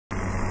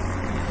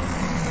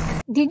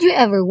Did you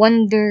ever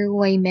wonder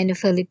why many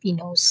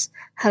Filipinos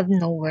have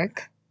no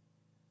work?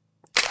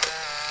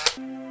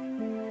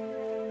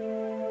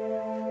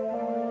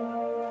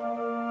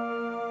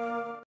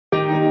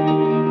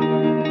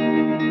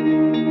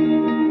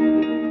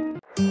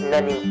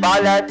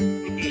 NANIMPALAD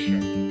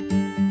Edition.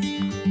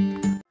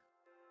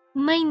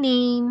 My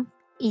name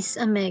is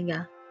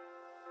Amega,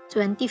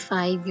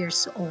 25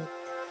 years old.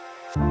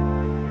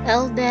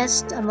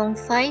 Eldest among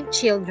 5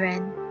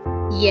 children,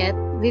 yet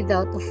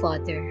without a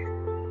father.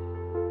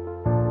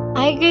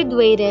 I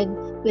graduated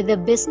with a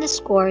business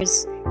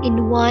course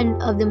in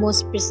one of the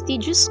most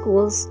prestigious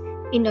schools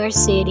in our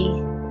city,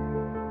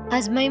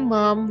 as my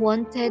mom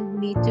wanted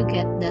me to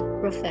get that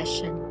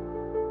profession,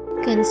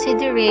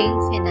 considering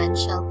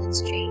financial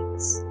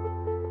constraints.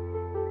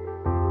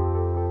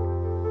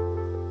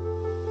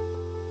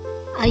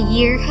 A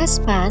year has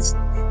passed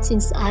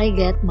since I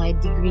got my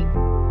degree.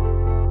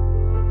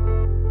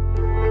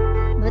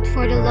 But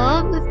for the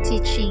love of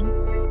teaching,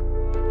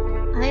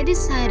 I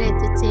decided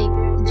to take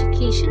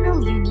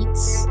educational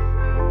units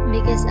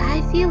because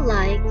I feel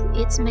like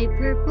it's my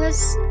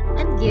purpose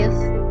and gift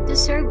to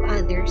serve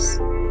others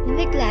in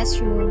the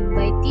classroom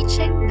by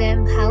teaching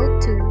them how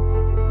to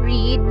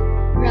read,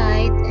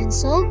 write, and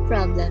solve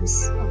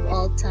problems of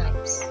all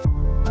types.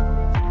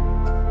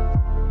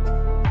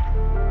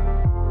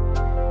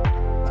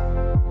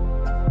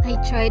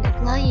 I tried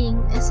applying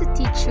as a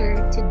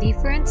teacher to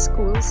different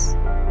schools,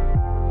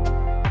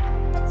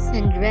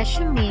 send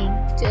resume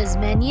to as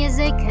many as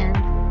I can,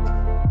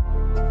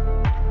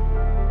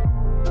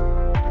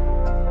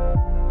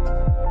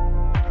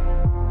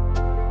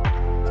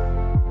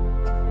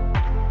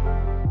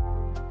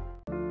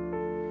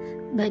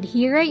 but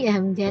here I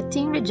am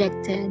getting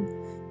rejected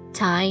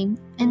time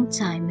and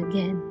time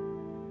again,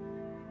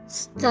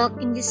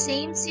 stuck in the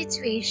same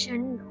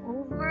situation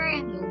over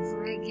and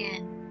over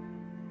again.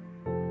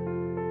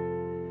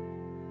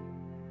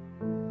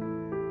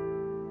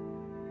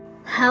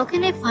 How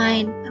can I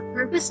find a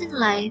purpose in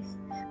life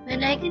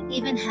when I can't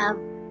even have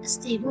a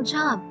stable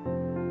job?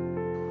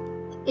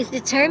 Is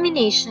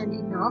determination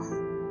enough?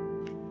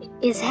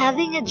 Is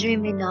having a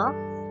dream enough?